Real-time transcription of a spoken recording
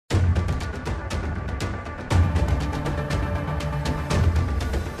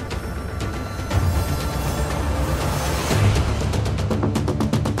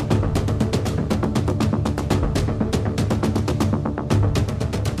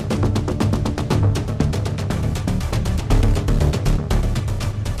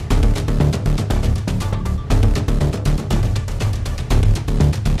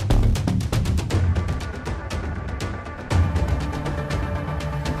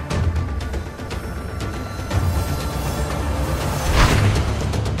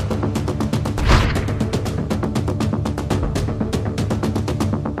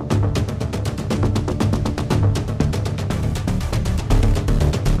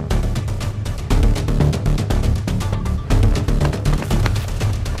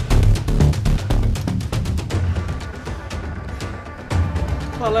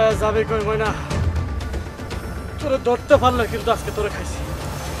পালায়া যাবে কই ময়না তোরে ধরতে পারলে কিন্তু আজকে তোরে খাইছি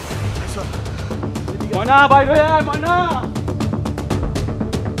ময়না বাইরে আয় ময়না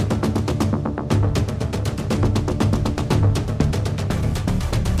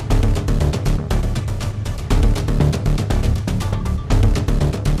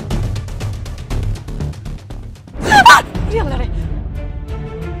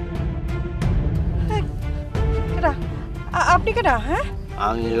আপনি কেডা? হ্যাঁ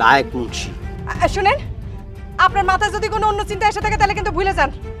আমি লায়েক মুন্সি। শুনেন, আপনার মাথায় যদি কোনো অন্য চিন্তা এসে থাকে তাহলে কিন্তু ভুলে যান।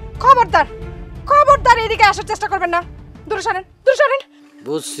 খবরদার খবরদার এদিকে আসার চেষ্টা করবেন না। দূরে সরেন, দূরে সরেন।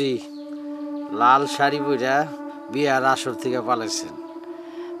 বুঝছি, লাল শাড়ি পরা বিয়ার আসর থেকে পালাইছেন।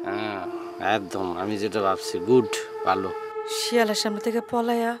 হ্যাঁ একদম আমি যেটা ভাবছি গুড, ভালো। শিয়ালের সামনে থেকে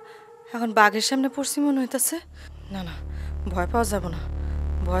পলাইয়া এখন বাঘের সামনে পড়ছি মনে হইতেছে। না না, ভয় পাওয়া যাব না,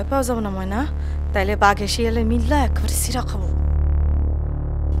 ভয় পাওয়া যাব না ময়না। তাইলে বাঘে শিয়ালে মিললা একবারে সিরা খাবো।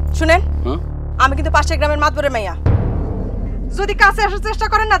 শুনেন, আমি কিন্তু পাশের গ্রামের মাতবরের মাইয়া। যদি কাছে আসার চেষ্টা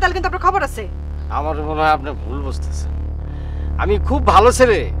করেন না তাহলে কিন্তু আপনার খবর আছে। আমার মনে হয় আপনি ভুল বুঝতেছেন। আমি খুব ভালো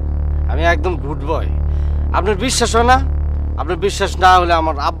ছেলে, আমি একদম গুড বয়। আপনার বিশ্বাস হয় না? আপনার বিশ্বাস না হলে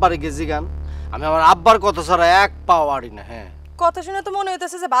আমার আব্বারে গিয়ে জিগান। আমি আমার আব্বার কথা ছাড়া এক পাও আড়ি না। হ্যাঁ, কথা শুনে তো মনে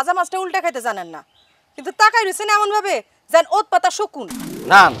হইতেছে যে ভাজা মাছটা উল্টা খাইতে জানেন না, কিন্তু তাকাই রয়েছেন এমন ভাবে যেন ওত পাতা শকুন।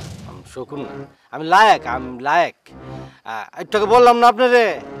 না না, আমি শকুন না, আমি লায়েক। আমি লায়েক। একটাকে বললাম না আপনারে,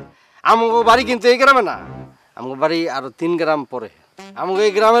 আমাকে বাড়ি কিন্তু এই গ্রামে না, আমাকে বাড়ি আরো 3 গ্রাম পরে। আমাকে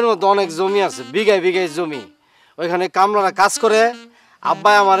এই গ্রামের মধ্যে অনেক জমি আছে, বিঘায় বিঘায় জমি। ওইখানে কামলারা কাজ করে।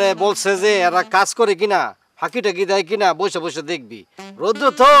 আব্বাই আমারে বলছে যে এরা কাজ করে কিনা, ফাঁকি টাকি দেয় কিনা, বসে বসে দেখবি। রৌদ্র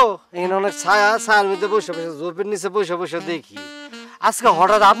তো এখানে অনেক ছায়া, ছায়ার মধ্যে বসে বসে জোরপের নিচে বসে বসে দেখি। আজকে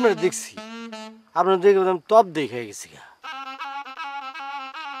হঠাৎ আপনার দেখছি, আপনার দেখে টপ দেখে গেছি।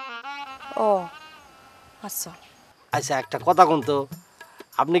 ও আচ্ছা আচ্ছা, একটা কথা কোন তো,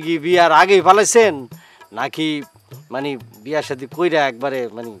 আপনি কি বিয়ার আগেই পালাইছেন নাকি মানে বিয়ার সাথে কইরা একবারে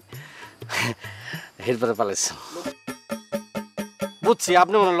মানে এরপরে পালাইছেন? বুঝছি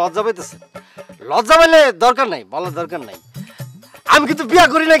আপনি মনে লজ্জা পাইতেছেন। লজ্জা পাইলে দরকার নাই, বলার দরকার নাই। আমি কিন্তু বিয়া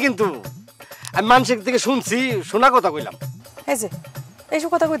করি না, কিন্তু আমি মানুষের থেকে শুনছি, শোনা কথা কইলাম। এই যে এইসব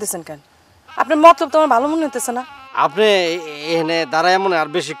কথা কইতেছেন কেন? আপনার মতলব তোমার ভালো মনে হইতেছে না? আপনি এখানে দাঁড়ায় মনে আর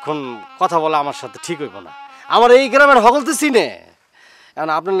বেশিক্ষণ কথা বলা আমার সাথে ঠিক হইব না। আমার এই গ্রামের হকল তো চিনে। এখন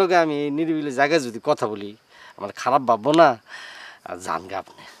আপনার লোকে আমি নিরিবিলি জায়গায় যদি কথা বলি আমার খারাপ ভাববো না? জানগে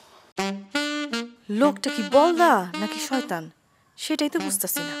আপনি। লোকটা কি বলদা নাকি শয়তান সেটাই তো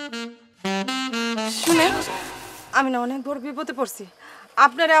বুঝতেছি না। শুনে আমি না অনেক বড় বিপদে পড়ছি,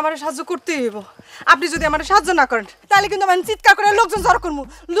 আপনারে আমার সাহায্য করতেই হইব। আপনি যদি আমার সাহায্য না করেন তাহলে কিন্তু আমি চিৎকার করে লোকজন জড়ো করবো,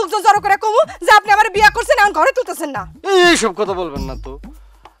 লোকজন জড়ো করে কমু যে আপনি আমার বিয়া করছেন এখন ঘরে তুলতেছেন না। এইসব কথা বলবেন না তো,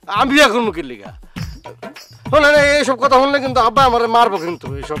 আমি বিয়া করবো কি লিগা? এইসব কথা শুনলে কিন্তু আব্বা আমার মারবো, কিন্তু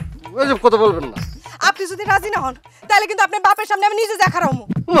এইসব এইসব কথা বলবেন না। আপনি যদি রাজি না হন তাহলে কিন্তু আপনার বাপের সামনে আমি নিজে দেখা রাখবো।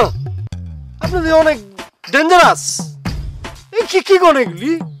 আপনি অনেক ডেঞ্জারাস। এই কি কি কোন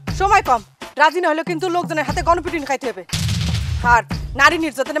এগুলি? সময় কম, রাজি না হলেও কিন্তু লোকজনের হাতে গণপিটুনি খাইতে হবে। আর নারী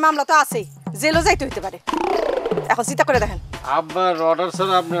নির্যাতনের মামলা তো আছেই, জেলও যাইতে হইতে পারে। এখন চিন্তা করে দেখেন। আব্বার অর্ডার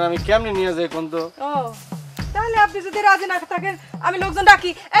ছাড়া আপনার আমি কেমনে নিয়ে যাই কোন তো? ও তাহলে আপনি যদি রাজি না থাকেন আমি লোকজন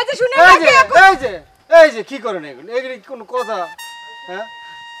ডাকি। এই যে শুনে এই যে কি করেন এগুলি? এগুলি কোন কথা? হ্যাঁ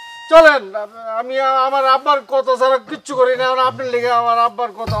চলেন, আমি আমার আব্বার কথা ছাড়া কিচ্ছু করি না। আপনার লেগে আমার আব্বার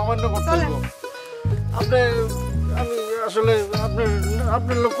কথা অমান্য করতে হবে। আপনি আমি আসলে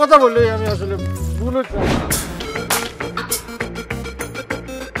আপনার লোক কথা বললেই আমি আসলে ভুল হচ্ছে।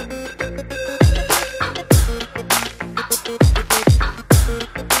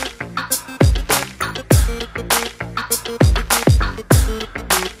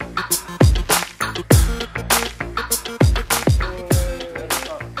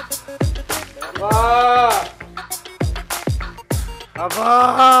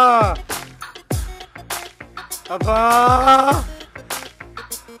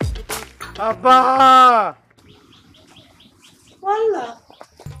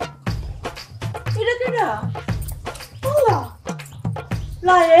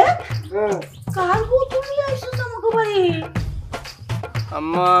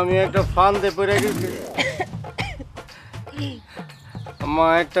 আম্মা আমি একটা ফান্দে পড়ে গেছি। আম্মা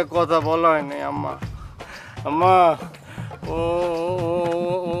একটা কথা বলা হয়নি। আম্মা আম্মা ও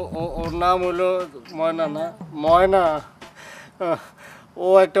ওর নাম হলো ময়না। না ময়না, ও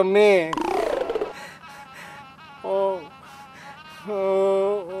একটা মেয়ে।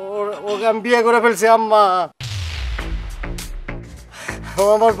 ওকে আমি বিয়ে করে ফেলছি। আম্মা ও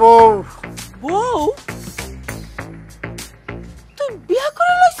আমার বউ। বউ? তুই বিয়ে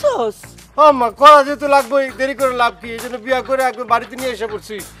করে লইছস? হ্যাঁ মা করা যেহেতু লাগবেই, দেরি করে লাভ কি, এই জন্য বিয়া করে একবার বাড়িতে নিয়ে এসে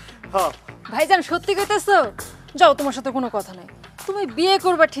পড়ছি। হ্যাঁ ভাইজান সত্যি কইতেছো? যাও, তোমার সাথে কোনো কথা নাই। তুমি বিয়ে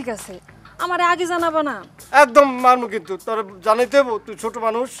করবা ঠিক আছে, আমারে আগে জানাবা না? একদম মানবো, কিন্তু তোর জানাইতে হবো, তুই ছোট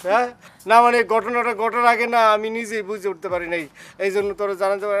মানুষ। হ্যাঁ না মানে ঘটনাটা ঘটার আগে না আমি নিজেই বুঝে উঠতে পারি নাই, এই জন্য তোরা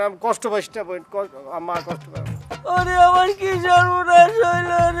জানাতে পারি। আমি কষ্ট পাইস না বোন, মা কষ্ট পাই। আরে আমার কি সর্বনাশ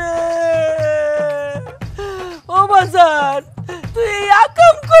হইল রে। ও বাজার, তুই এই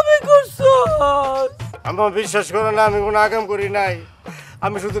আকাম কবে করছস? আমার বিশ্বাস করে না, আমি কোনো আগাম করি নাই,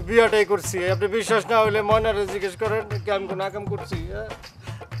 আমি শুধু বিয়েটাই করছি। আপনি বিশ্বাস না হইলে ময়নারে জিজ্ঞেস করেন কি আমি কোনো আগাম করছি। হ্যাঁ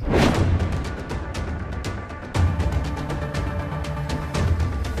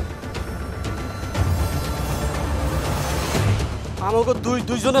আমাকে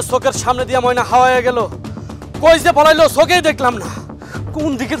দুইজনের চোখের সামনে দিয়ে ময়না হাওয়ায় গেল, কই যে পলাইলো চোখেই দেখলাম না,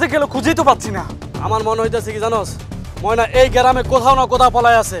 কোন দিকে যে গেল খুঁজেই তো পাচ্ছি না। আমার মনে হইতেছে কি জানোস, ময়না এই গ্রামে কোথাও না কোথাও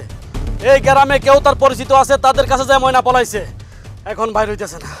পলাই আছে। এই গ্রামে কেউ তার পরিচিত আছে, তাদের কাছে যায় ময়না পলাইছে, এখন বাইর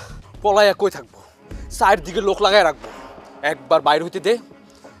হইতেছে না। পলাইয়া কই থাকবো, সাইড দিকে লোক লাগাই রাখবো, একবার বাইর হইতে দে,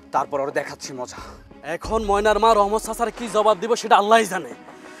 তারপর ওরা দেখাচ্ছি মজা। এখন ময়নার মা রহমত চাচার কি জবাব দিব সেটা আল্লাহই জানে।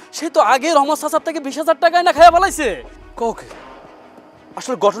 সে তো আগে রহমত চাচার থেকে 20,000 টাকায় না খাইয়া ফেলাইছে। কওকে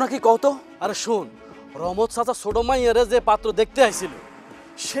আসলে ঘটনা কি কও তো? আরে শোন, রহমত চাচা ছোট মাইয়ারে যে পাত্র দেখতে আইছিল,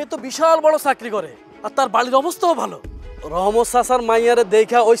 সে তো বিশাল বড় চাকরি করে আর তার বাড়ির অবস্থাও ভালো। রহমত চাচার মাইয়ারে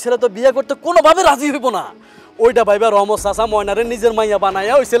দেখা ওই ছেলে তো বিয়ে করতে কোনোভাবে রাজি হইব না। ওইটা ভাইবা রহমত চাচা ময়নারে নিজের মাইয়া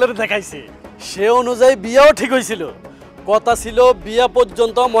বানাইয়া ওই ছেলেরে দেখাইছে। সে অনুযায়ী বিয়েও ঠিক হয়েছিল, কথা ছিল বিয়া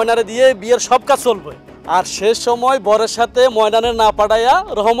পর্যন্ত ময়নারে দিয়ে বিয়ের সব কাজ চলবে, আর শেষ সময় বরের সাথে ময়নারে না পাঠাইয়া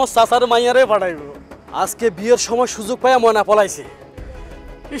রহমত চাচার মাইয়ারে পাঠাইব। আজকে বিয়ের সময় সুযোগ পাইয়া ময়না পলাইছে।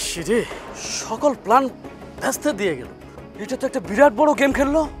 ইস রে, সকল প্ল্যান ভেস্তে দিয়ে গেল। এটা তো একটা বিরাট বড় গেম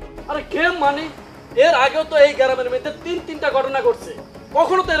খেললো। আরে গেম মানে এর আগেও তো এই গ্রামের মধ্যে তিনটা ঘটনা ঘটছে,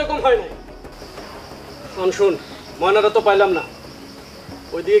 কখনো তো এরকম হয় নাই। শুন, ময়নারা তো পাইলাম না,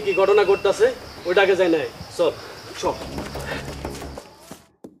 ওইদিকে কি ঘটনা ঘটতেছে ওইটাকে যাই নাই। চল চল।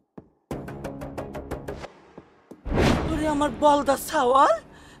 ওরে আমার বলদা সাওয়াল,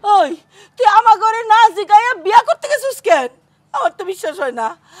 ওই তুই আমার ঘরে না জিগাইয়া বিয়া করতে গেছিস কেন? আমার তো বিশ্বাস হয় না।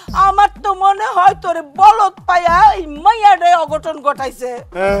 আমার তো মনে হয় তোরে বলদ পায়া এই মাইয়াটাই অঘটন ঘটাইছে।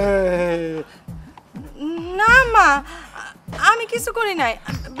 না মা, আমি কিছু করি নাই।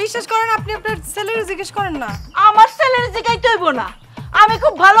 বিশ্বাস করেন, আপনি আপনার ছেলের জিজ্ঞেস করেন না। আমার ছেলের জিগাইতে হইব না, আমি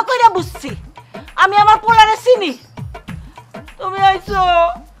খুব ভালো করে বুঝছি, আমি আমার পোলারে চিনি। তুমি আইছো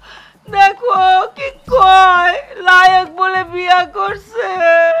দেখো কি কয়, লায়েক বলে বিয়া করছে।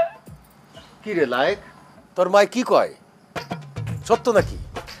 কি রে লায়েক, তোর মায় কি কয়, সত্য নাকি?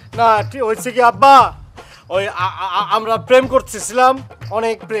 না ঠিক হয়েছে কি আব্বা, ওই আমরা প্রেম করতেছিলাম,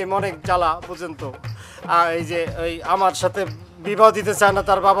 অনেক প্রেম অনেক জ্বালা পর্যন্ত। আর এই যে ওই আমার সাথে বিবাহ দিতে চায় না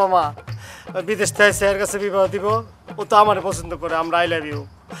তার বাবা মা, বিদেশ থেকে স্যার কাছে বিবাহ দিব, ও তো আমার পছন্দ করে, আমরা আই লাভ ইউ।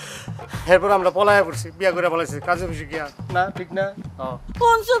 এরপর আমরা পলাইয়া পড়ছি, বিয়া করে পলাইছি, কাজে বেশি কি না ঠিক না?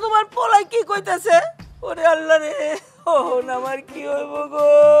 শুনছো তোমার পোলাই কি কইতাছে? ওরে আল্লাহ রে, ও আমার কি হইব গো?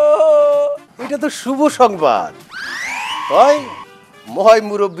 এটা তো শুভ সংবাদ। হয় মহাই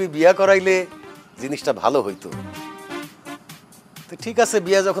মুরব্বী বিয়া করাইলে জিনিসটা ভালো হইতো। তো ঠিক আছে,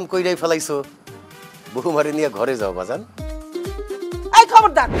 বিয়া যখন কইরাই ফেলাইছো, বহুমারে নিয়ে ঘরে যাও বাজান। এই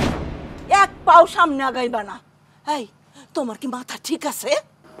খবরদার, এক পাও সামনে আগাইবা না। এই তোমার কি মাথা ঠিক আছে?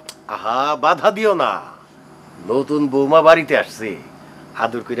 আহা, বাধা দিও না, নতুন বৌমা বাড়িতে আসছে,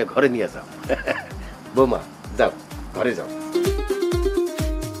 আদর কইরা ঘরে নিয়ে যাও। বৌমা যাও, ঘরে যাও।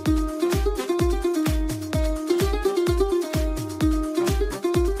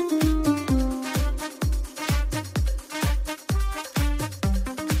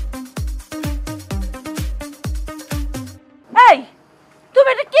 এই তুমি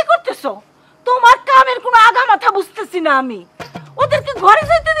এটা কি করতেছো? তোমার কামের কোনো আগা মাথা বুঝতেছি না আমি। ওদেরকে ঘরে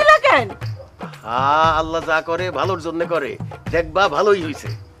যাইতে দিলা কেন? আল্লাহ যা করে ভালোর জন্য করে, দেখবা ভালোই হইছে।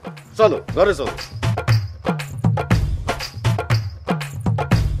 চলো ঘরে চলো।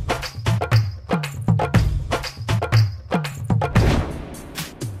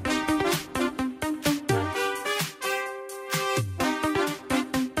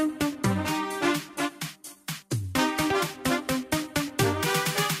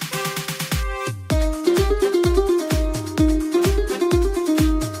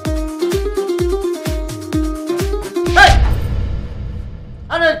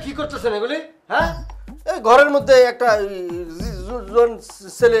 কি করতেছেন এগুলি? হ্যাঁ, ঘরের মধ্যে একটা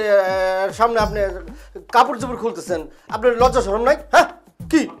ছেলে সামনে আপনি কাপড় চোপড় খুলতেছেন, আপনার লজ্জা শরম নাই? হ্যাঁ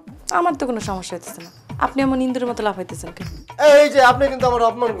কি? আমার তো কোনো সমস্যা হইতেছে না, আপনি এমন ইন্দ্রের মতো লাফাইতেছেন কেন? এই যে আপনি কিন্তু আমার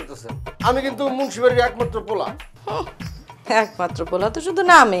অপমান করতেছেন, আমি কিন্তু মুন্সিবাড়ির একমাত্র পোলা। একমাত্র পোলা তো শুধু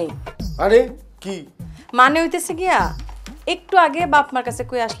নামে। আরে কি মানে হইতেছে গিয়া একটু আগে বাপ মার কাছে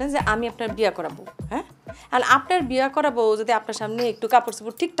কই আসলেন যে আমি আপনার বিয়া করাবো, হ্যাঁ? আর আপনার বিয়া করাবো যদি আপনার সামনে একটু কাপড়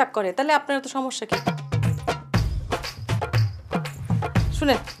চোপড় ঠিকঠাক করে তাহলে আপনার তো সমস্যা কি?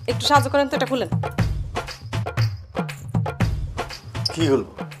 শুনেন, একটু সাহায্য করেন তো, এটা খুলেন। কি হলো?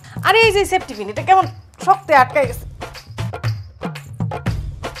 আরে এই যে সেফটি পিন, এটা কেমন শক্ত আটকায় গেছে।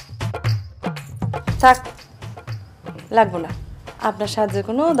 থাক, লাগবো না, আপনার সাহায্যের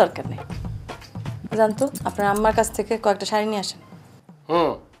কোনো দরকার নেই। জানতো আপনার আম্মার কাছ থেকে কয়েকটা শাড়ি নিয়ে আসেন।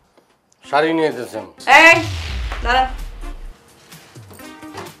 শাড়ি নিয়ে এসেছেন? এই দাঁড়ান,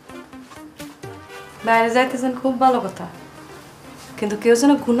 বাইরে যাইতেছেন খুব ভালো কথা, কিন্তু কেউ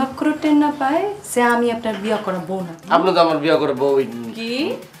যেন ঘুণাক্ষরের টেন না পায় যে আমি আপনার বিয়ে করা বউ না। আপনি তো আমার বিয়ে করে বউ। কি?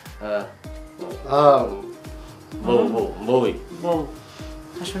 বউ বউ বউই। বউ?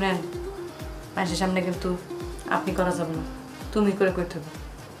 শুনেন, মানুষের সামনে কিন্তু আপনি করা যাবে না, তুমি করে কইতে হবে।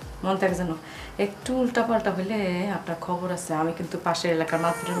 মন থাকে যেন একটু উল্টা পাল্টা হইলে আপনার খবর আছে। আমি কিন্তু পাশের এলাকার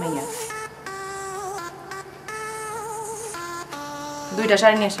মাতুরের মাইয়া। দুইটা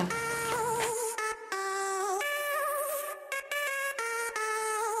শাড়ি নিয়ে আসেন।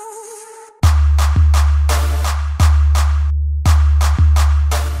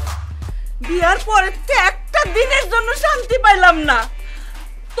 বিয়ার পরে তো একটা দিনের জন্য শান্তি পাইলাম না।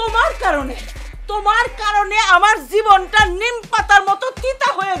 তোমার কারণে আমার জীবনটা নিম পাতার মতো তিতা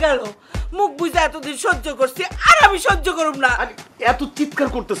হয়ে গেল। মুখ বুঝে এতদিন সহ্য করছি, আর আমি সহ্য করব না। এত চিৎকার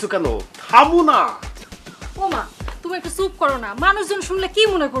করতেছো কেন? থামো না। ও মা, তুমি একটু চুপ করো না, মানুষজন শুনলে কি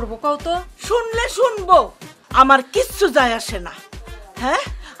মনে করবো কও তো? শুনলে শুনবো, আমার কিচ্ছু যায় আসে না। হ্যাঁ,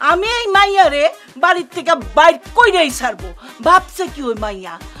 আমি এই মাইয়ারে বাড়ির থেকে বাইর কইরাই ছাড়বো। ভাবছে কি ওই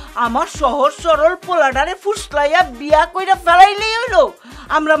মাইয়া আমার সহজ সরল পোলাডারে ফুসলাইয়া বিয়া কইরা ফেলাইলেই হইলো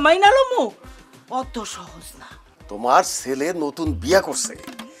আমরা মাইনালমু? অত সহজ না। তোমার ছেলে নতুন বিয়া করছে,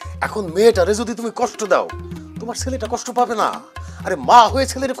 এখন মেয়েটারে যদি তুমি কষ্ট দাও, তোমার ছেলেটা কষ্ট পাবে না। আরে মা হয়ে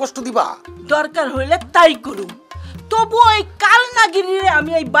ছেলের কষ্ট দিবা? দরকার হইলে তাই করুম, তবু ওই কালনাগিরিরে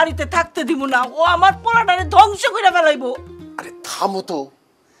আমি এই বাড়িতে থাকতে দিব না। ও আমার পোলাডারে ধ্বংস করে ফেলাইবো। আরে থামো তো,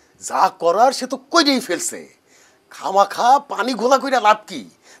 যা করার সে তো কইরেই ফেলছে। খামাখা পানি ঘোলা কইরা লাভ কি?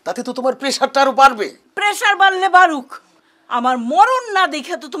 তাতে তো তোমার প্রেশারটা আরো বাড়বে। প্রেশার বাড়লে বাড়ুক, আমার মরণ না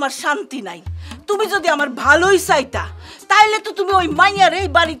দেখে তো তোমার শান্তি নাই। তুমি যদি আমার ভালোই চাইতা তাইলে তো তুমি ওই মাইয়ার এই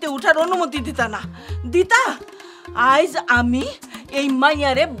বাড়িতে উঠার অনুমতি দিতা না। দিতা? আজ আমি এই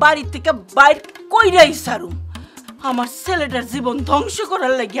মাইয়ারে বাড়ি থেকে বাইর কইরাই ছাড়ুম। আমার ছেলেটার জীবন ধ্বংস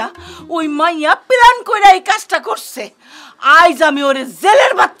করার লাগিয়া ওই মাইয়া প্ল্যান কইরা এই কাজটা করছে। আজ আমি ওরে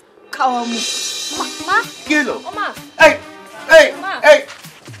জেলের ভাত খাওয়ামু। মা, কি হলো? ও মা, এই এই মা, এই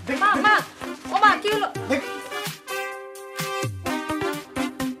মা, মা, ও মা, কি হলো?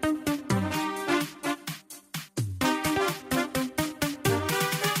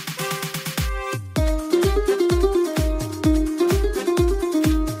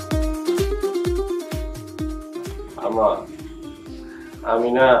 আমি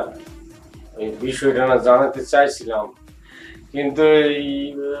না এই বিষয়টা না জানাতে চাইছিলাম, কিন্তু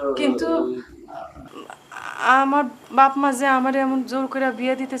কিন্তু আমার বাপ মা যে আমার এমন জোর করে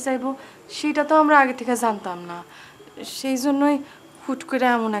বিয়ে দিতে চাইবো সেটা তো আমরা আগে থেকে জানতাম না। সেই জন্যই হুট করে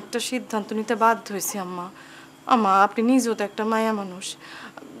এমন একটা সিদ্ধান্ত নিতে বাধ্য হয়েছি। আম্মা, আম্মা আপনি নিজেও তো একটা মায়া মানুষ,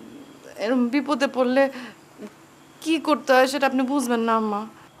 এরকম বিপদে পড়লে কি করতে হয় সেটা আপনি বুঝবেন না। আম্মা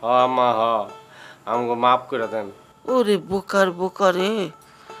আম্মা আমাকে মাফ করে দেন। ওরে বোকারে,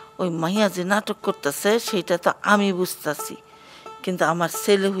 ওই মাইয়া যে নাটক করতেছে সেটা তো আমি বুঝতাছি, কিন্তু আমার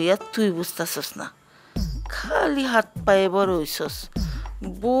ছেলে হইয়া তুই বুঝতাছস না। খালি হাত পায়ে বড় হইছস,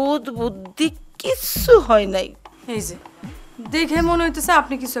 বোধ বুদ্ধি কিচ্ছু হয় নাই। এই যে দেখে মনে হইতেছে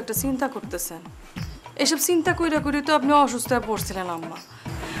আপনি কিছু একটা চিন্তা করতেছেন। এসব চিন্তা কইরা করি তো আপনি অসুস্থ হয়ে পড়ছিলেন। আম্মা,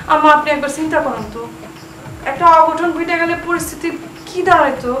 আম্মা আপনি একবার চিন্তা করেন তো, একটা অঘটন ঘটে গেলে পরিস্থিতি কি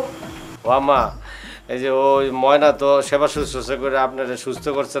দাঁড়াইতো। ও আম্মা, এই যে ওই ময়না তো সেবা শুশ্রূষা করে আপনারা সুস্থ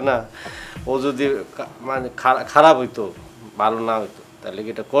করছে না, ও যদি মানে খারাপ হইতো, ভালো না হইতো, তাহলে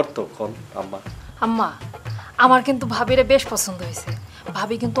কি এটা করতো? আম্মা আম্মা, আমার কিন্তু ভাবিরে বেশ পছন্দ হয়েছে।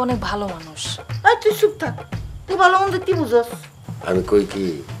 ভাবি কিন্তু অনেক ভালো মানুষ। তুই চুপ থাক, তুই ভালো মন্দ কি বুঝস? আমি কই কি,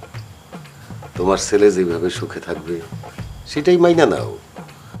 তোমার ছেলে যেভাবে সুখে থাকবে সেটাই মাইনা নাও।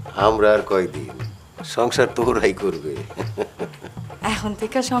 আমরা আর কয়দিন, সংসার তোরাই করবে। এখন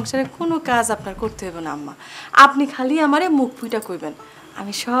থেকে সংসারে কোনো কাজ আপনার করতে হবে না আম্মা। আপনি খালি আমারে মুখ ফুইটা কইবেন,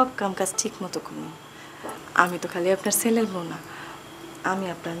 আমি সব কাম কাজ ঠিক মতো করব। আমি তো খালি আপনার ছেলের বউ না, আমি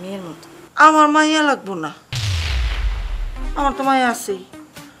আপনার মেয়ের মতো। আমার মাইয়া লাগবো না, আমার তো মাইয়া আছেই।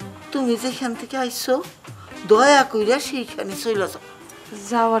 তুমি যেখান থেকে আইছো দয়া কইরা সেইখানে চলে যাও।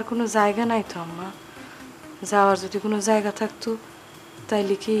 যাওয়ার কোনো জায়গা নাই তো আম্মা। যাওয়ার যদি কোনো জায়গা থাকতো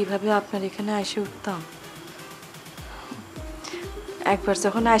তাইলে কি এইভাবে আপনার এখানে এসে উঠতাম? একবার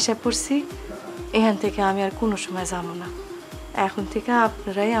যখন আয়সা পড়ছি এখান থেকে আমি আর কোনো সময় যাবো না। এখন থেকে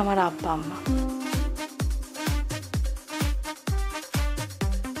আপনারাই আমার আব্বা আম্মা।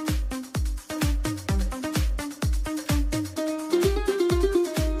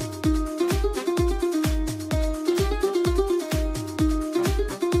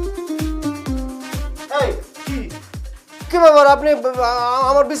 কি ব্যাপার আপনি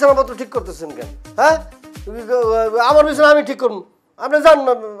আমার বিছানাপত্র ঠিক করতেছেন কেন? হ্যাঁ, আমার বিছানা আমি ঠিক করবো, আপনি যান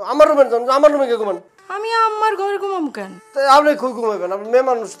আমার রুমে, যান আমার রুমে গিয়ে ঘুমান। আমি আমার ঘরে ঘুমাবো কেন? আপনি খুব ঘুমাইবেন, আপনি মেয়ে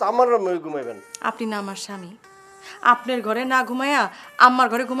মানুষ, আমার রুমে ঘুমাইবেন। আপনি না আমার স্বামী, আপনার ঘরে না ঘুমাইয়া আমার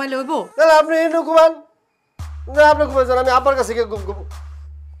ঘরে ঘুমাইলে হইব? তাহলে আপনি এনে ঘুমান, না আপনি ঘুমাই যান, আমি আব্বার কাছে গিয়ে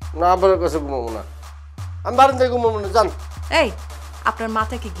না আব্বার কাছে ঘুমাবো না, আমি বারান্দায় ঘুমাবো না, যান। এই আপনার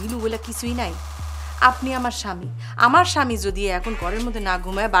মাথায় কি গিলু বলে কিছুই নাই? আপনি আমার স্বামী, আমার স্বামী যদি এখন ঘরের মধ্যে না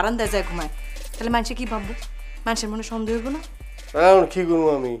ঘুমায় বারান্দায় যায় ঘুমায় তাহলে মানুষে কি ভাববো? মানুষের মনে সন্দেহ হইব না? এখন কি ঘুমো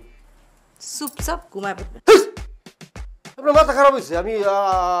আমি? চুপচাপ ঘুমায় পড়বে। আপনার মাথা খারাপ হয়েছে? আমি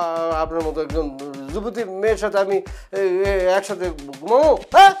আপনার মতো একজন যুবতী মেয়ের সাথে আমি একসাথে ঘুমাবো?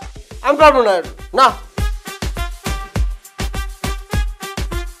 হ্যাঁ, আমি পারবো না, না।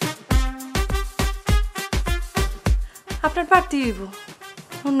 আপনার পারতেই হইব,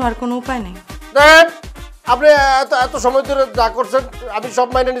 অন্য আর কোনো উপায় নেই। দেখেন, আপনি এত সময় ধরে যা করছেন আমি সব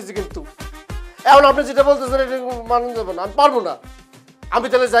মাইনে নিচ্ছি, কিন্তু এখন আপনি যেটা বলতেছেন এটা মানতে যাবেন, আমি পারবো না। আমি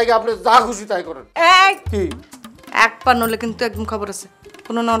তাহলে জায়গা আপনি যা খুশি তাই করেন। কি এক পা নলে কিন্তু একদম খবর আছে,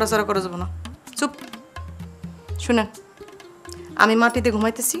 কোনো নড়াচড়া করে যাবো না। চুপ। শুনেন, আমি মাটিতে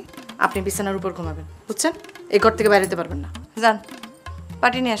ঘুমাইতেছি, আপনি বিছানার উপর ঘুমাবেন, বুঝছেন? এই ঘর থেকে বাইরেতে পারবেন না। যান,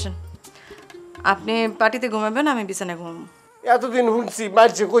 পাটি নিয়ে আসেন। আপনি পাটিতে ঘুমাবেন, আমি বিছানায় ঘুমাবো। এতদিন শুনছি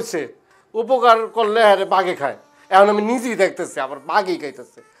মারছে কইছে উপকার করলে হ্যাঁ বাঘে খায়, এখন আমি নিজেই দেখতেছি আবার বাঘেই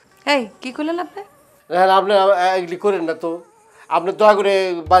খাইতেছে। এই কি করলেন আপনি? হ্যাঁ, আপনি এগুলি করেন না তো, আপনি দয়া করে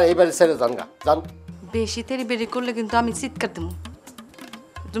এইবারে ছেড়ে যান গা, যান। বেশি তেরি বেরি করলে কিন্তু আমি চিৎকার দেবো,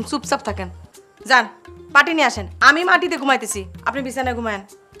 একদম চুপচাপ থাকেন। যান, পাটি নিয়ে আসেন, আমি মাটিতে ঘুমাইতেছি, আপনি বিছানায় ঘুমায়েন।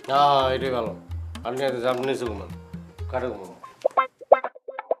 হ্যাঁ, এটাই ভালো। আপনি নিচে ঘুমান, কাঠে ঘুমান।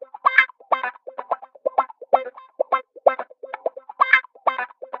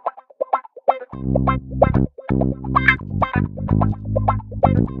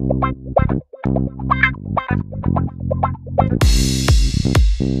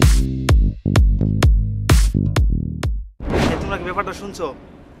 তোমরা কি ব্যাপারটা শুনছো?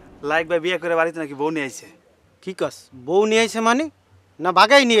 লাইক ভাই বিয়ে করে বাড়িতে নাকি বউ নিয়ে আইছে। কি কস? বউ নিয়ে আইছে মানে? না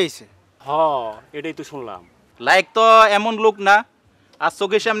বাগাই নিয়ে আইছে? হ, এটাই তো শুনলাম। লাইক তো এমন লোক না, আর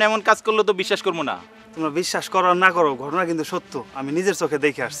চোখের সামনে এমন কাজ করলে তো বিশ্বাস করবো না। তোমরা বিশ্বাস করো আর না করো, ঘটনা কিন্তু সত্য, আমি নিজের চোখে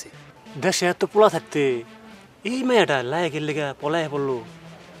দেখে আসছি। দেশে এত পোলা থাকতে এই মেয়েটা লায়কের লেগে পলায় পড়লো,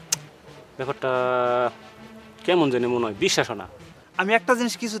 ব্যাপারটা কেমন জানি মনে হয়, বিশ্বাস না। আমি একটা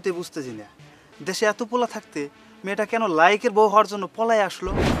জিনিস কিছুতে বুঝতেছি না, দেশে এত পোলা থাকতে মেয়েটা কেন লাইকের বউ হওয়ার জন্য পলায়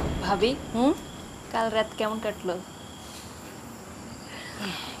আসলো? ভাবি, কাল রাত কেমন কাটলো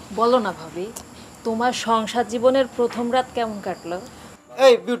বলো না ভাবি? তোমার সংসার জীবনের প্রথম রাত কেমন কাটলো?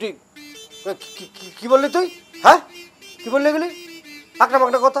 এই বিউটি, কি বললি তুই? হ্যাঁ, কি বললি এগুলি? পাকনা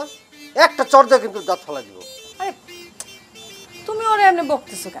পাকনা কথা, একটা চর দিয়ে কিন্তু দাঁত ফালা দিব। আরে তুমি ওরা এমনি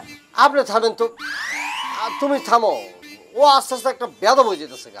বকতেছো কেন? আপনি থামেন তো, তুমি থামো। ও আস্তে আস্তে একটা বেয়াদব হয়ে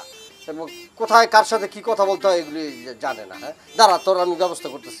যেতেছে গা, এবং কোথায় কার সাথে কি কথা বলতে হয় এগুলি জানে না। হ্যাঁ, দাঁড়া, তোর আমি ব্যবস্থা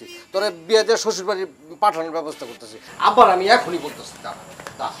করতেছি, তোর বিয়ে দিয়ে শ্বশুর বাড়ি পাঠানোর ব্যবস্থা করতেছি। আবার আমি এখনই বলতেছি, দাঁড়া।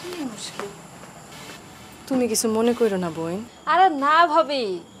 তুমি কিছু মনে করো না বোন। আরে না ভাবি,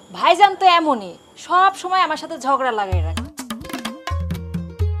 ভাইজান তো এমনই, সব সময় আমার সাথে ঝগড়া লাগাই রাখে।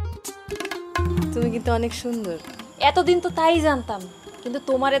 তুমি কিন্তু অনেক সুন্দর। এতদিন তো তাই জানতাম, কিন্তু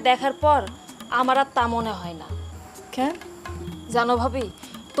তোমারে দেখার পর আমার আর তা মনে হয় না। কেন জানো ভাবি,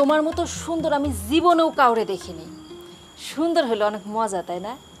 তোমার মতো সুন্দর আমি জীবনেও কাউরে দেখিনি। সুন্দর হলে অনেক মজা, তাই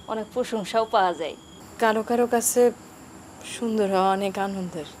না? অনেক প্রশংসাও পাওয়া যায়। কারো কারো কাছে সুন্দর হওয়া অনেক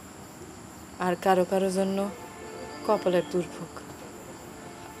আনন্দের, আর কারো কারো জন্য কপালের দুর্ভোগ,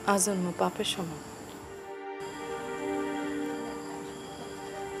 আজন্ম পাপের সমান।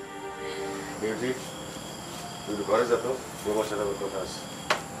 ঘরে যা তো, তোমার সাথে আমার কথা আছে।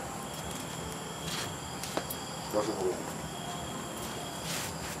 বসো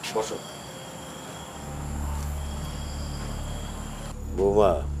বসো।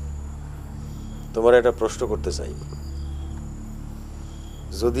 বৌমা, তোমার একটা প্রশ্ন করতে চাই,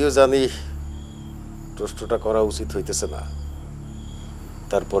 যদিও জানি প্রশ্নটা করা উচিত হইতেছে না,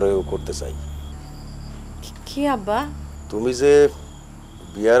 তারপরেও করতে চাই। কি আব্বা? তুমি যে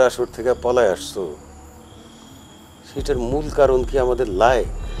বিয়ার আসর থেকে পলায় আসছো, সেটার মূল কারণ কি আমাদের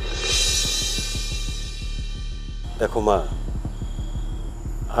লায়ক? দেখো মা,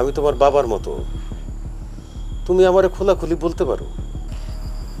 আমি তোমার বাবার মতো, তুমি আমারে খোলাখুলি বলতে পারো।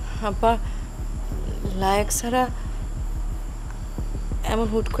 আব্বা, লায়ক ছাড়া এমন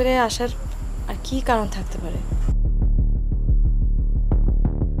হুট করে আসার আর কি কারণ থাকতে পারে?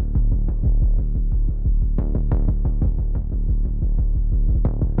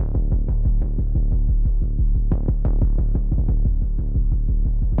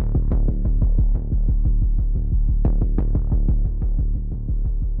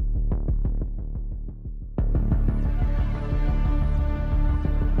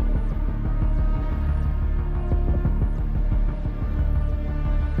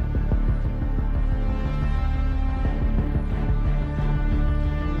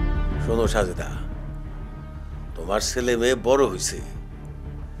 শোনো সাজেদা, তোমার ছেলে মেয়ে বড় হয়েছে,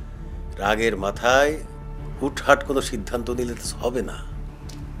 রাগের মাথায় হুটহাট কোনো সিদ্ধান্ত নিলে তো হবে না।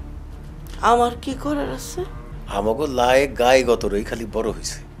 আমার কি করার আছে? আমাকে লায়ে গায়ে গতরই খালি বড়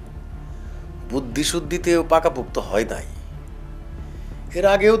হয়েছে, বুদ্ধি শুদ্ধিতেও পাকাপোক্ত হয় নাই। এর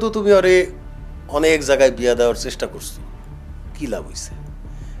আগেও তো তুমি ওরে অনেক জায়গায় বিয়া দেওয়ার চেষ্টা করছো, কি লাভ হয়েছে?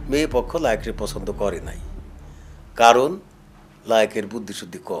 মেয়ে পক্ষ লায়কের পছন্দ করে নাই, কারণ লায়কের বুদ্ধি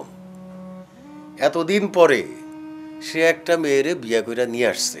শুদ্ধি কম। এতদিন পরে সে একটা মেয়েরে বিয়া কইরা নিয়ে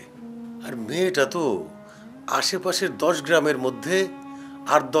আসছে, আর মেয়েটা তো আশেপাশের 10 গ্রামের মধ্যে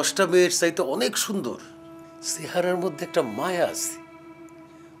আর 10টা মেয়ের চাইতে অনেক সুন্দর। চেহারার মধ্যে একটা মায়া আছে।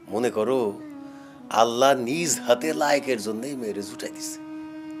 মনে করো আল্লাহ নিজ হাতে লায়কের জন্যই মেয়েরে জুটাই দিছে।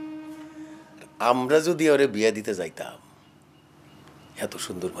 আমরা যদি ওরে বিয়া দিতে যাইতাম, এত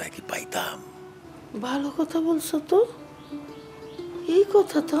সুন্দর মায়া কি পাইতাম? ভালো কথা বলছো তো, এই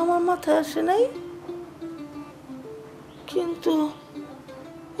কথা তো আমার মাথায় আসে নাই। কিন্তু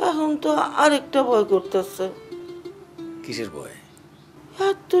এখন তো আরেকটা ভয় করতেছে। কিসের ভয়?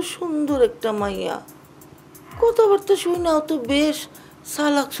 এত সুন্দর একটা মাইয়া, কথাবার্তা শুনে তো বেশ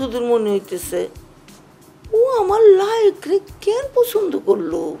চালাক সুদূর মনে হইতেছে। ও আমার লায়করে কেন পছন্দ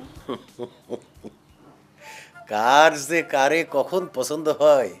করলো? কার যে কারে কখন পছন্দ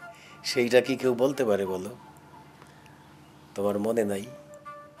হয় সেইটা কি কেউ বলতে পারে বলো? তোমার মনে নাই,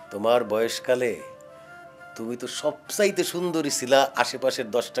 তোমার বয়সকালে তুমি তো সবচাইতে সুন্দরী ছিলা আশেপাশের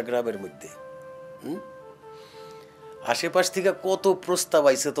 10টা গ্রামের মধ্যে। আশেপাশ থেকে কত প্রস্তাব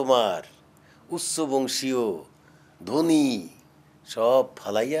আইছে তোমার, উচ্চবংশীয় ধনী, সব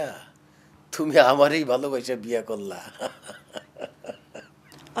ফালাইয়া তুমি আমারই ভালোবাসা বিয়া করলা।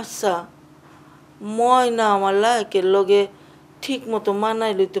 আচ্ছা, ময়না আমার লায়কের লগে ঠিক মতো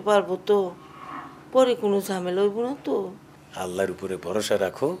মানাই লইতে পারবো তো? পরে কোনো ঝামেলা হইব না তো? আল্লাহর উপরে ভরসা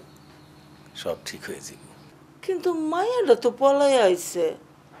রাখো, সব ঠিক হয়ে যাবে। কিন্তু মায়াটা তো পলাই আইছে,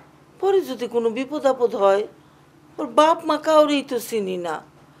 পরে যদি কোনো বিপদ আপদ হয়, ওর বাপ মা কাউরেই তো চিনি না,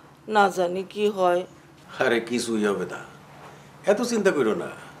 না জানি কি হয়। আরে কিছুই হবে না, এত চিন্তা করো না।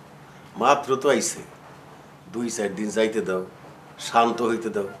 মাত্র তো আইছে, 2-4 দিন যাইতে দাও, শান্ত হইতে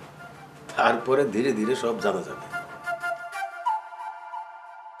দাও, তারপরে ধীরে ধীরে সব জানা যাবে।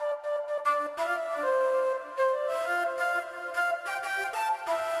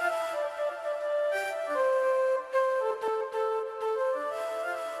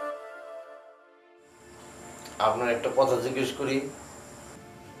 আপনার একটা কথা জিজ্ঞেস করি।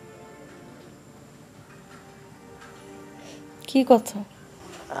 কি কথা?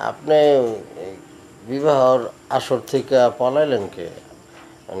 আপনি বিবাহর আসর থেকে পলাইলেন কে?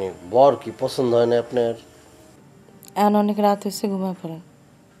 মানে বর কি পছন্দ হয় না আপনার? এখন অনেক রাত হয়েছে, ঘুমায় পড়েন।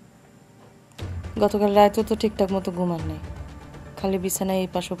 গতকাল রাতেও তো ঠিকঠাক মতো ঘুমান নেই, খালি বিছানায় এই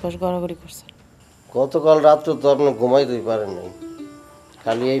পাশ ওপাশ গড়াগড়ি করছে। গতকাল রাত্রে তো আপনি ঘুমাইতেই পারেন নাই,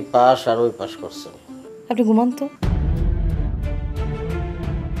 খালি এই পাশ আর ওই পাশ করছেন। আপনি ঘুমান তো।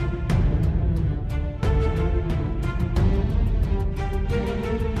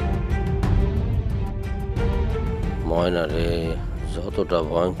 ময়না রে, যতটা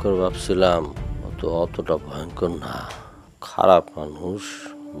ভয়ঙ্কর ভাবছিলাম অতটা ভয়ঙ্কর না। খারাপ মানুষ,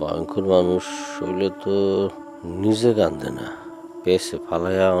 ভয়ঙ্কর মানুষ হইলে তো নিজে কান্দে না, পেছে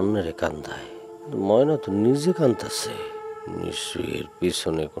ফালাইয়া অন্যেরে কান্দায়। ময়না তো নিজে কান্দাছে, নিশ্চয়ই এর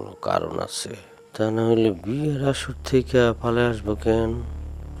পিছনে কোনো কারণ আছে, তা না হলে বিয়ের আসর থেকে পালে আসবো কেন?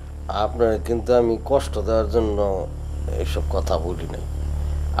 আপনার কিন্তু আমি কষ্ট দেওয়ার জন্য এইসব কথা বলি নাই,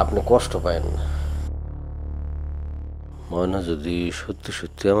 আপনি কষ্ট পায়েন না। ময়না যদি সত্যি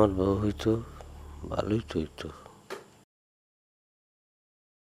সত্যি আমার বউ হইতো, ভালোই তো হইতো।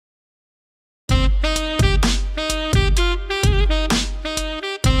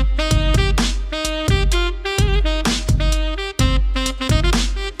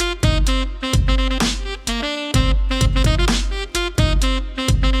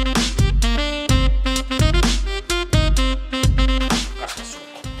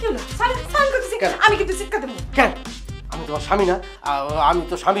 স্বামী না? আমি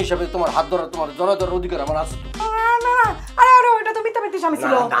তো স্বামী হিসাবে তোমার হাত ধরা, তোমার জড়া ধরার অধিকার আমার আছে। না আরে আরে ওইটা তো মিথ্যা স্বামী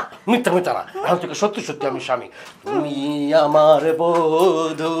ছিল। না মিথ্যা মিথ্যা না, এখন থেকে সত্যি সত্যি আমি স্বামী। তুমি আমার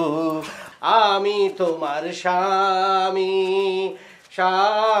বধূ, আমি তোমার স্বামী,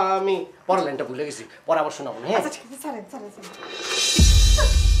 স্বামী। পরের লাইনটা ভুলে গেছি, পরে আবার শোনাবো। হ্যাঁ আচ্ছা ঠিক আছে, চলেন চলেন চলেন।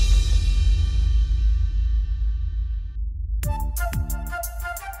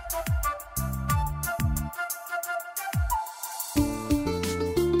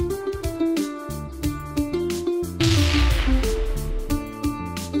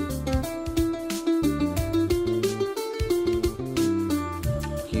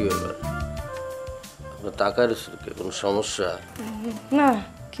 টাকার কোনো সমস্যা? না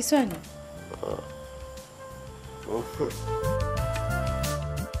কিছু হয় না।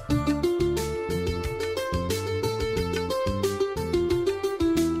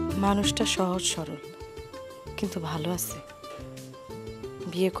 মানুষটা সহজ সরল কিন্তু ভালো আছে।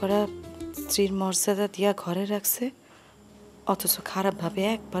 বিয়ে করা স্ত্রীর মর্যাদা দিয়া ঘরে রাখছে, অথচ খারাপভাবে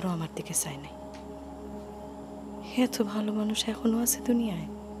একবারও আমার দিকে চায় নাই। এত ভালো মানুষ এখনো আছে দুনিয়ায়।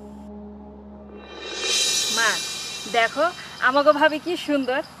 মা দেখো আমাগো ভাবি কি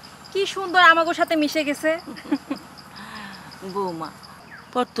সুন্দর আমাগো সাথে মিশে গেছে। বৌমা,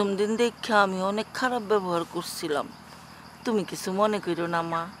 প্রথম দিন দেখে আমি অনেক খারাপ ব্যবহার করছিলাম, তুমি কিছু মনে করো না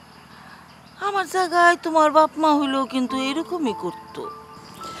মা। আমার জায়গায় তোমার বাপ মা হইলেও কিন্তু এরকমই করতো।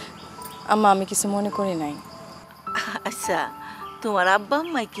 আম্মা আমি কিছু মনে করি নাই। আচ্ছা তোমার আব্বা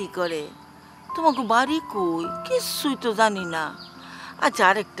আম্মাই কি করে? তোমাকে বাড়ি কই? কিছুই তো জানি না। আচ্ছা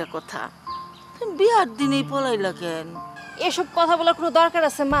আরেকটা কথা, তুমি বিয়ার দিনেই পলাইলা কেন? এসব কথা বলার কোনো দরকার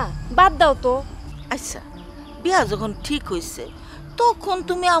আছে মা? বাদ দাও তো। আচ্ছা বিয়া যখন ঠিক হয়েছে তখন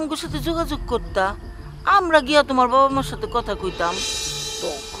তুমি আমগোর সাথে যোগাযোগ করতা, আমরা গিয়া তোমার বাবা মার সাথে কথা কইতাম।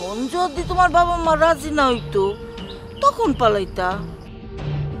 তখন যদি তোমার বাবা মা রাজি না হইতো তখন পালাইতা।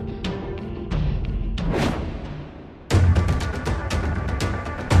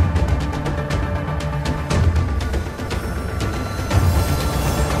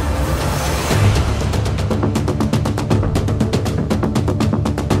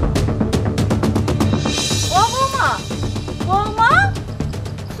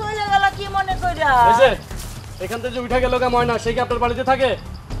 এখান থেকে উঠে গেল ময়না, সে কি আপনার বাড়িতে থাকে?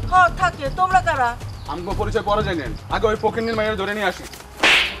 হ্যাঁ থাকে। তোমরা কারা? আমগো পরিচয় পরে জানেন, আগে ওই পকিনের মায়ের ধরে নিয়ে আসি।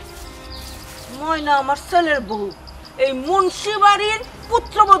 ময়না আমার ছেলের বউ, এই মুন্সি বাড়ির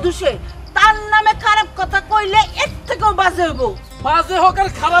পুত্রবধূ। সে তার নামে খারাপ কথা কইলে এর থেকেও বাজে হইব। বাজে হোক আর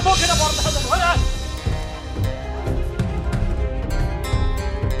খারাপ হোক, এটা বড় কথা নয়।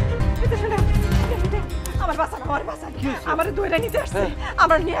 আমার বাঁচান, আমার বাঁচান, আমার দইটা নিতে আসছে।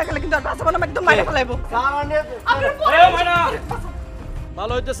 আমরা নিয়ে গেলে কিন্তু আর বাঁচাবো না, একদম মাইরে ফেলাইবো।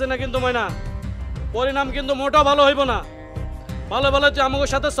 ভালো হইতেছে না কিন্তু ময়না, পরিণাম কিন্তু মোটেও ভালো হইব না। ভালো ভালো তুই আমাদের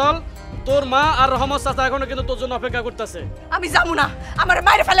সাথে চল, তোর মা আর রহমত চাচা এখনো কিন্তু তোর জন্য অপেক্ষা করতেছে। আমি যাবো না, আমার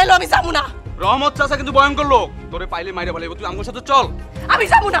মাইরে ফেলাইলো, আমি যাবো না। রহমত চাচা কিন্তু ভয়ঙ্কর লোক, তোরে পাইলে মাইরে ফেলাইব। তুই আমাদের সাথে চল। আমি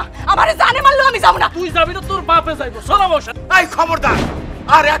যাবো না, আমারে জানে মারলো, আমি যাবো না। তুই যাবি না, তোর বাপে যাইবো। চল আমার সাথে। এই খবরদার,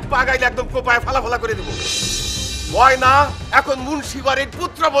 আর এক পা গাইলে একদম কোপায় ফালা করে দেবো। ময়না এখন মুন্সি বাড়ির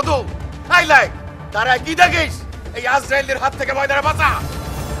পুত্রবধূ। এই লাই তারা কি দেখিস? এই আজরাইলের হাত থেকে ময়নারে বাঁচা।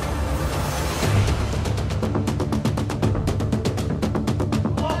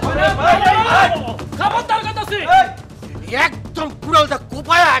 খবরদার করতেছি, একদম কুড়ালটা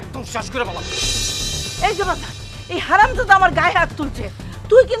কোপায় একদম শেষ করে বলা। এই যে বাবা, এই হারামজাদা আমার গায়ে হাত তুলছে,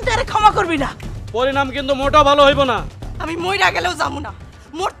 তুই কিন্তু এর ক্ষমা করবি না। পরিণাম কিন্তু মোটেও ভালো হইব না। আমি মইরা গেলেও যাবো না,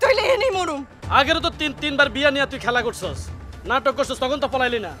 মরতে হইলে এনেই মরুম। আগেরও তো তিনবার বিয়া নিয়ে তুই খেলা করছস, নাটক করছস, তখন তো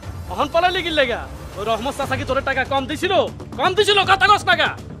পলাইলি না। এখন পলাইলি কি লেগা? ওই রহমত চাচা কি তোর টাকা কম দিছিল? কথা কস টাকা।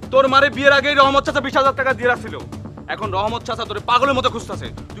 তোর মারে বিয়ের আগেই রহমত চাচা 20,000 টাকা দিয়ে রাখছিল। এখন রহমত চাচা তোরে পাগলের মতো খুঁজতেছে।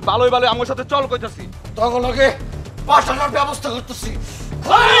 তুই ভালোই আমার সাথে চল কইতাছি। তখন লগে 5,000 ব্যবস্থা করতেছি।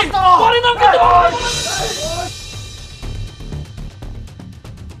 পরিণাম কিন্তু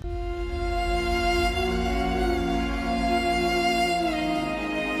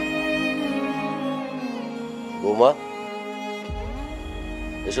বৌমা,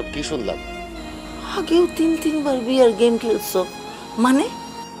 এসব কি শুনলাম? আগেও 3-3বার বিয়ার গেম খেলছ মানে?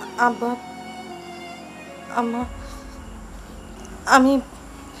 আব্বা আম্মা, আমি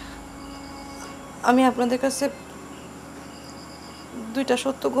আমি আপনাদের কাছে দুইটা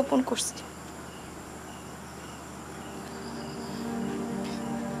সত্য গোপন করছি।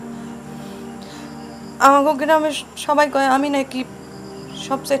 আমাকে গ্রামের সবাই কয় আমি নাকি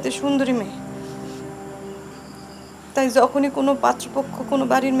সবচাইতে সুন্দরী মেয়ে। তাই যখনই কোনো পাত্রপক্ষ কোনো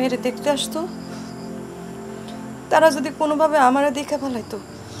বাড়ির মেয়েরে দেখতে আসতো, তারা যদি কোনোভাবে আমারে দেখে ফেলাইতো,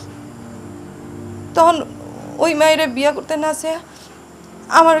 তখন ওই মায়ের বিয়া করতে না চায়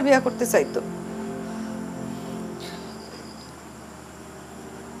আমার বিয়া করতে চাইতো।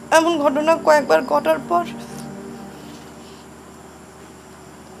 এমন ঘটনা কয়েকবার ঘটার পর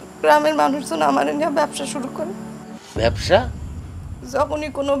গ্রামের মানুষজন আমার নিয়ে ব্যবসা শুরু করে। ব্যবসা? যখনই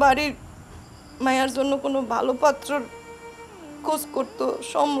কোনো বাড়ির মায়ের জন্য কোনো ভালো পাত্রর খোঁজ করতো,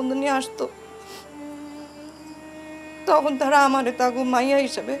 সম্বন্ধ নিয়ে আসতো, তখন তারা আমারে তাগো মাইয়া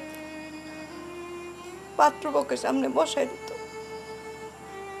হিসেবে পাত্রপক্ষের সামনে বসাই দিত।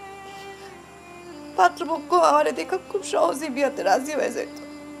 পাত্রপক্ষ আমারে দেখে খুব সহজেই বিয়াতে রাজি হয়ে যেত।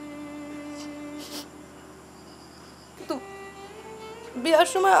 কিন্তু বিয়ার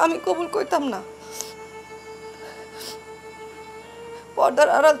সময় আমি কবুল করতাম না। পর্দার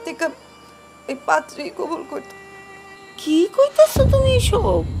আড়াল থেকে এই পাত্রী কবুল করত। কি কইতেছো তুমি এসব?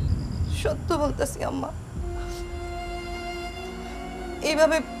 সত্য বলতেছি আম্মা।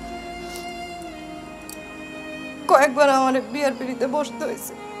 এইভাবে কয়েকবার আমার বিয়ার পিড়িতে বসতে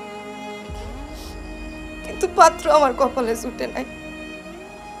হয়েছে, কিন্তু পাত্র আমার কপালে জুটে নাই।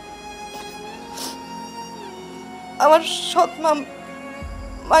 আমার সৎ মা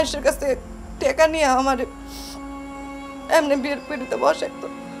মানুষের কাছে টাকা নিয়ে আমার এমনি বিয়ের পিড়িতে বসাইতো।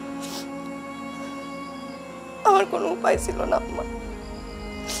 আমার কোনো উপায় ছিল না আম্মা,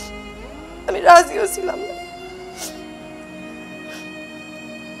 আমি রাজিও ছিলাম না।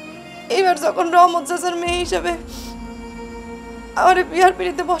 এইবার যখন রহমত চাচার মেয়ে হিসেবে আমার বিয়ার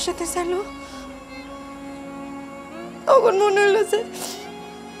পিড়িতে বসাতে চাইল, তখন মনে হলো যে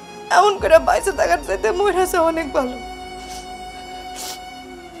এমন করে বাইসে থাকার চাইতে মরে আছে অনেক ভালো।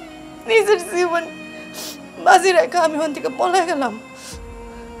 নিজের জীবন বাজি রেখা আমি ওখান থেকে পলাই গেলাম।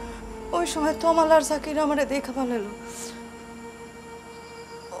 ওই সময় তমাল আর জাকির আমারে দেখা পালালো।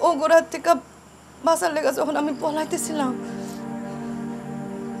 ও গোড়ার থেকে বাঁচার লেগে যখন আমি পলাইতেছিলাম,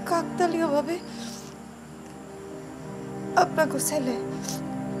 কাকতালীয় ভাবে আপনাকে ছেলে,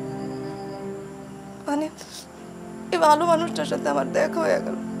 মানে এই ভালো মানুষটার সাথে আমার দেখা হয়ে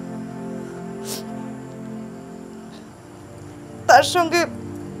গেল। তার সঙ্গে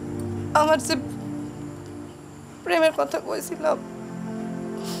আমার যে প্রেমের কথা কইছিলাম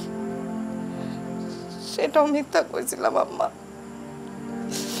সেটাও মিথ্যা কইছিলাম আম্মা।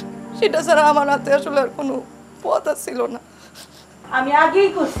 সেটা ছাড়া আমার হাতে আসলে আর কোনো পথ ছিল না। আমি আগেই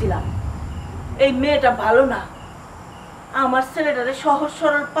করছিলাম এই মেয়েটা ভালো না। আমার ছেলেটারে সহজ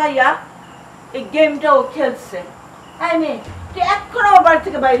সরল পাইয়া এই গেমটাও খেলছে। এই মেয়ে, তুই এক্ষণ আমার বাড়ি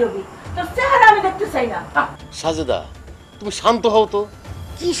থেকে বাইরে হবি, তোর চেহারা আমি দেখতে চাই না। সাজেদা, তুমি শান্ত হও তো।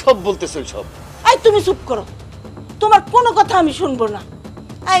 কি সব বলতেছো সব? এই তুমি চুপ করো, তোমার কোনো কথা আমি শুনবো না।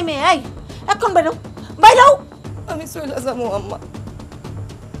 এই মেয়ে, এই এখন বাইরো, বাইরো। আমি চলে যাবো আম্মা।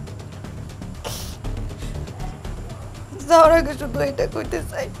 যাওয়ার আগে শুধু এটা কইতে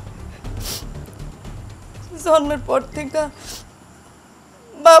চাই, জন্মের পর থেকে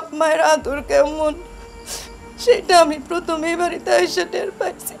বাপ মায়ের আদর কেমন সেটা আমি প্রথম এই বাড়িতে এসে টের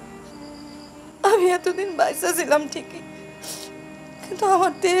পাইছি। আমি এতদিন বাইসা ছিলাম ঠিকই, কিন্তু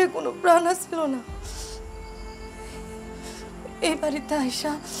আমার দেহে কোনো প্রাণ ছিল না। এই বাড়িতে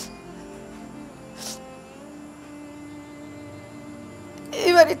আইসা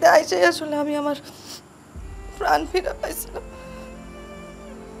আসলে আমি আমার প্রাণ ফিরে পাইছিলাম।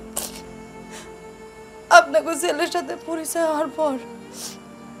 আপনাকে ছেলের সাথে পরিচয় হওয়ার পর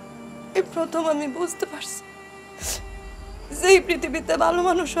এই প্রথম আমি বুঝতে পারছি যে এই পৃথিবীতে ভালো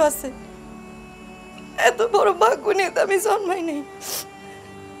মানুষও আছে। এত বড় ভাগ্য নিয়ে তো আমি জন্মাই নেই,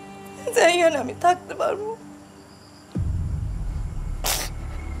 যাই না আমি থাকতে পারবো।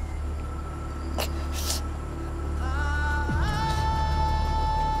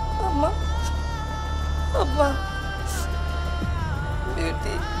 আম্মা, আব্বা,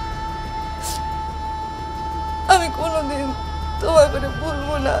 বিউটি, আমি কোনোদিন তোমার করে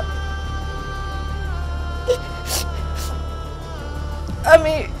বলবো না।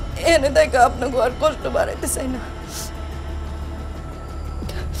 আমি এনে দেখে আপনাকে আর কষ্ট বাড়াইতে চাই না।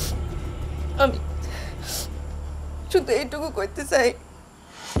 আমি শুধু এইটুকু কইতে চাই,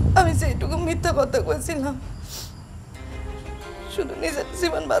 আমি যে এইটুকু মিথ্যা কথা কইছিলাম শুধু নিজের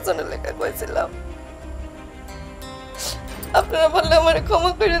জীবন বাঁচানোর লেখা কইছিলাম। আপনারা বললে আমার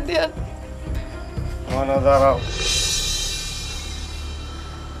ক্ষমা করে দিয়ান। দাঁড়াও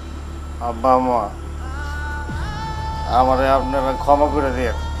আব্বা মা, আমারে আপনারা ক্ষমা করে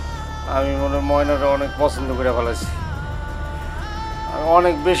দিয়ে। আমি মনে ময়নারে অনেক পছন্দ করে ফেলেছি, আমি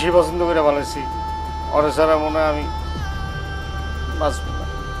অনেক বেশি পছন্দ করে ফেলেছি। ওরে ছাড়া মনে হয় আমি বাঁচব না।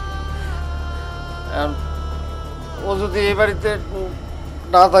 ও যদি এই বাড়িতে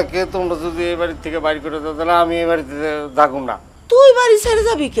না থাকে, তোমরা যদি এই বাড়ির থেকে বাইর করে দাও, তাহলে আমি এই বাড়িতে থাকুন না। তুই বাড়ি ছেড়ে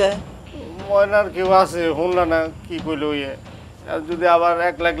যাবি কে? ময়নার কেউ আছে শুনলা না কি কইল ইয়ে আর যদি আবার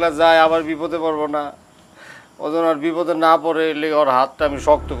একলা একলা যায় আবার বিপদে পড়বো না ওজন আর বিপদে না পড়ে এলে ওর হাতটা আমি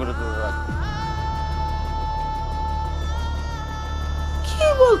শক্ত করে ধরে রাখবো কি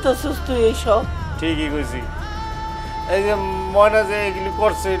বলতেছিস তুই এইসব? ঠিকই কইছি এই যে ময়না যে এগুলি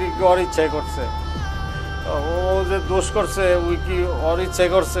করছে এটি কি ওর ইচ্ছাই করছে ও যে দোষ করছে ওই কি ওর ইচ্ছাই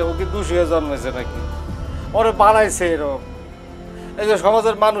করছে ও কি দোষী হয়ে জন্মেছে নাকি ওরে বানাইছে এরকম এই যে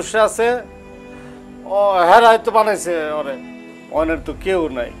সমাজের মানুষরা আছে ও হেরাই তো বানাইছে ওরে অনের তো কেউ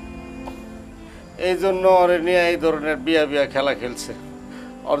নাই এই জন্য ওরে নিয়ে এই ধরনের বিয়া বিয়া খেলা খেলছে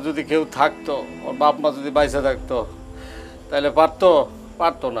ওর যদি কেউ থাকতো ওর বাপ মা যদি বাইসে থাকতো তাহলে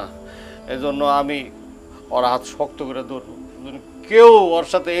পারতো না এই জন্য আমি ওর হাত শক্ত করে ধরবো কেউ ওর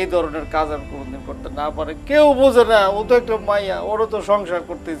সাথে এই ধরনের কাজ আর কোনোদিন করতে না পারে কেউ বোঝে না ও তো একটা মাইয়া ওরও তো সংসার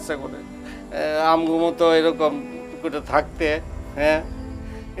করতে ইচ্ছা করে আমগো মতো এরকম করে থাকতে হ্যাঁ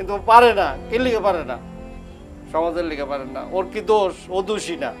কিন্তু পারে না কে লিখে পারে না সমাজের লিখে পারে না ওর কি দোষ ও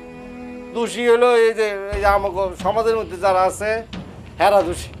দোষী না দোষী হলো এই যে আমাকে সমাজের মধ্যে যারা আছে হেরা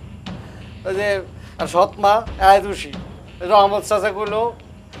দোষী ওই যে সৎ মা এরাই দোষী রহমত চাচা কইলো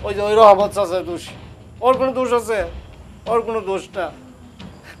ওই যে ওই রহমত চাচা দোষী ওর কোনো দোষ আছে ওর কোনো দোষ না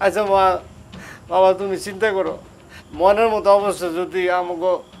আচ্ছা মা বাবা তুমি চিন্তা করো মনের মতো অবস্থা যদি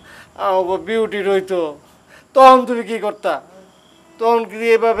আমাকে বিউটি রইতো তখন তুমি কি করতা তখন কি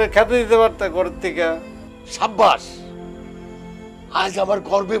এভাবে খেতে দিতে পারতা ঘরের থেকে সাব্বাস আজ আমার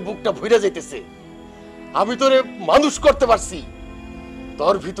গর্বে বুকটা ভইরা যাইতেছে আমি তোরে মানুষ করতে পারছি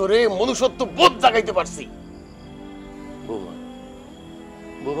তোর ভিতরে মনুষ্যত্ব বোধ জাগাইতে পারছি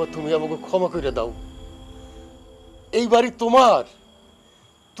বৌমা তুমি আমাকে ক্ষমা করে দাও এই বাড়ি তোমার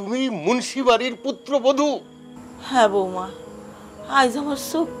তুমি মুন্সি বাড়ির পুত্রবধূ হ্যাঁ বৌমা আজ আমার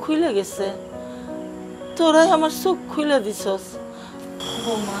চোখ খুলে গেছে তোরাই আমার চোখ খুলে দিছস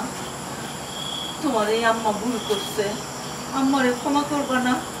বৌমা তোমার এই আম্মা ভুল করছে আম্মারে ক্ষমা করবা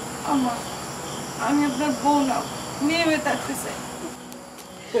না আম্মা আমি আপনার বউ না মেয়ে হয়ে থাকতে চাই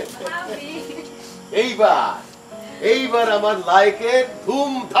এইবার আমার লায়কের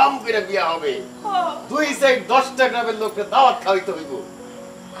ধুমধাম করে বিয়া হবে দুই সাইড 10টা গ্রামের লোককে দাওয়াত খাওয়াইতে হইব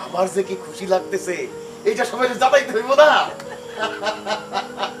আমার যে কি খুশি লাগতেছে এইটা সবাই জানাইতে হইব না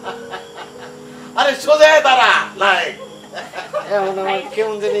আরে সোজা দাঁড়া লায়ক এখন আমার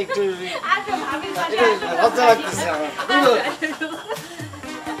কেমন জানি একটু লজ্জা লাগতেছে আমার